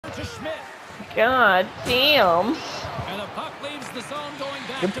God damn. And the puck leaves the zone going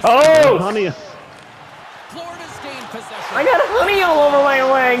back to Oh! Honey. Florida's gained possession. I got honey all over my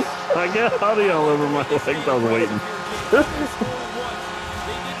legs. I got honey all over my legs. I was waiting.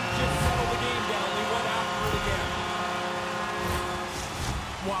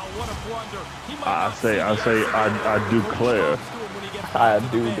 I declare. I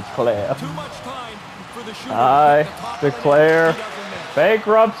do declare. I declare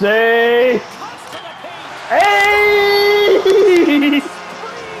bankruptcy. Hey!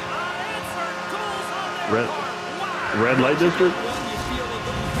 Red light district?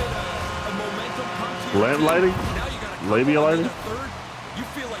 Lamp lighting? Labia lighting? You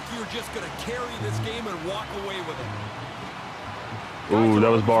feel like you're just going to carry this game and walk away with it. Ooh, that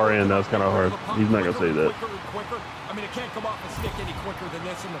was bar in. That was kind of hard. He's not going to say that. I mean, it can't come off the stick any quicker than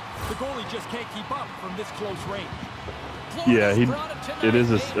this, and the goalie just can't keep up from this close range. Yeah, it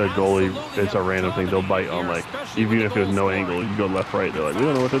is a goalie. It's a random thing. They'll bite on, like, even if there's no angle, you go left, right. They're like, we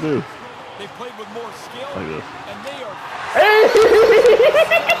don't know what to do. They played with more skill, like this. And they are...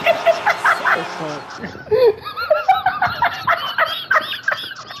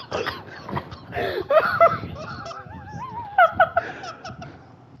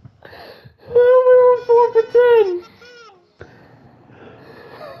 Oh, we were 4 for 10.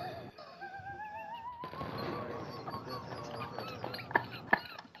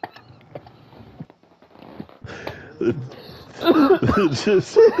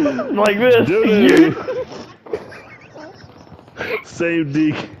 Just like this. Same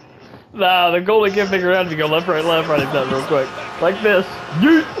deke. Nah, the goalie can't figure out if you go left, right, like that real quick. Like this.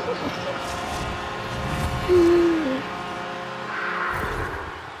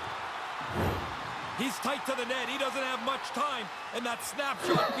 He's tight to the net. He doesn't have much time, and that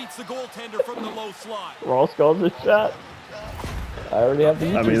snapshot beats the goaltender from the low slide. Ross calls this shot. I already have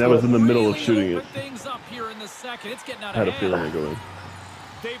the. I mean, that was in the middle of shooting it. I had a feeling it going.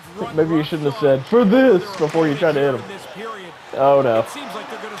 Maybe you shouldn't have said for this before you tried to hit him. Oh no.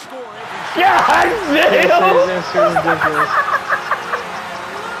 God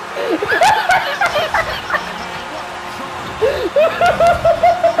damn!